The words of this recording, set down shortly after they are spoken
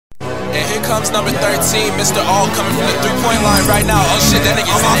comes number 13, Mr. All coming from the 3-point line right now. Oh shit, that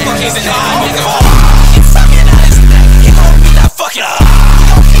nigga's in there. He's in there. He's sucking out his neck. He gon' beat that fucking up.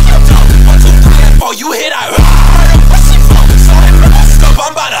 He gon' kick your dog. 1, 2, 3, and 4. You hit that. Murder, pussy, flow. So hit from the scope.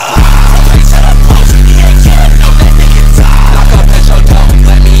 I'm about to play to the post. He ain't getting no that nigga die. Lock up at your door.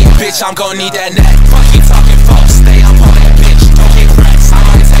 Let me in, bitch. I'm gon' need that neck. Fuck you talking, folks. Stay up on that bitch. Don't get pressed. I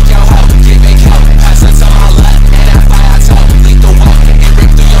might take your help. Get big help. Pass it to my left. And that fire toe. Lead the walk. It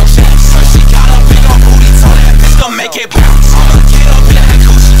rip through your chest. So she got a big old booty. Told that bitch gon' make it bounce. I'ma get up in that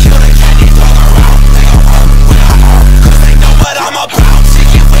coochie. Kill the candy dog around. They gon' hurt when I hurt. Cause they know what I'm about. She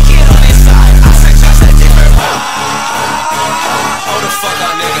get wicked on this side. I suggest a different route. Hold the fuck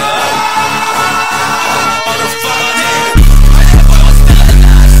up, nigga. Hold the fuck up, nigga. But that boy was still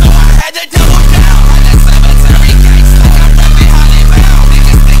alive, so I had to double down. On that cemetery gates, like I'm rapping how they bound.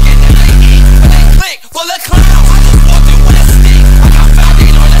 Niggas thinking that they eat, but they click full of clowns. I just walked in with a stick. I got found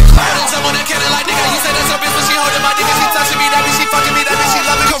in on the cloud. And someone that cannon like nigga. You say that's your bitch, but she holding my dick and she touching me. That bitch, she fucking me. That bitch, she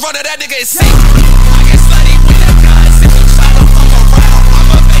loving Corona. That nigga is sick. I get slutty with that guns. If you try to fuck around,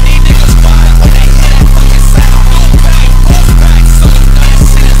 I'ma make these niggas run when they hear that fucking sound. Move back, so you know that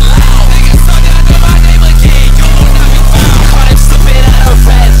shit is loud. Niggas talk down to my name again. You will not be found. Caught him slipping out of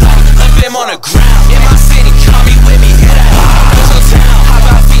red light. Left him on the ground. In my city, call me with me. Hear that loud. It's your town. How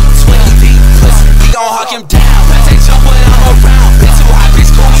about feet 20 deep? Pussy, we gon' hawk him down. Bet they jump when I'm around. Bitch too high,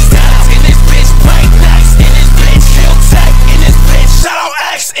 bitch cool me down. In this bitch, break necks. In this bitch, kill tech. In this bitch, shout out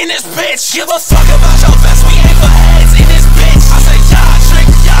X. In this bitch, give a fuck about your vest. We ain't for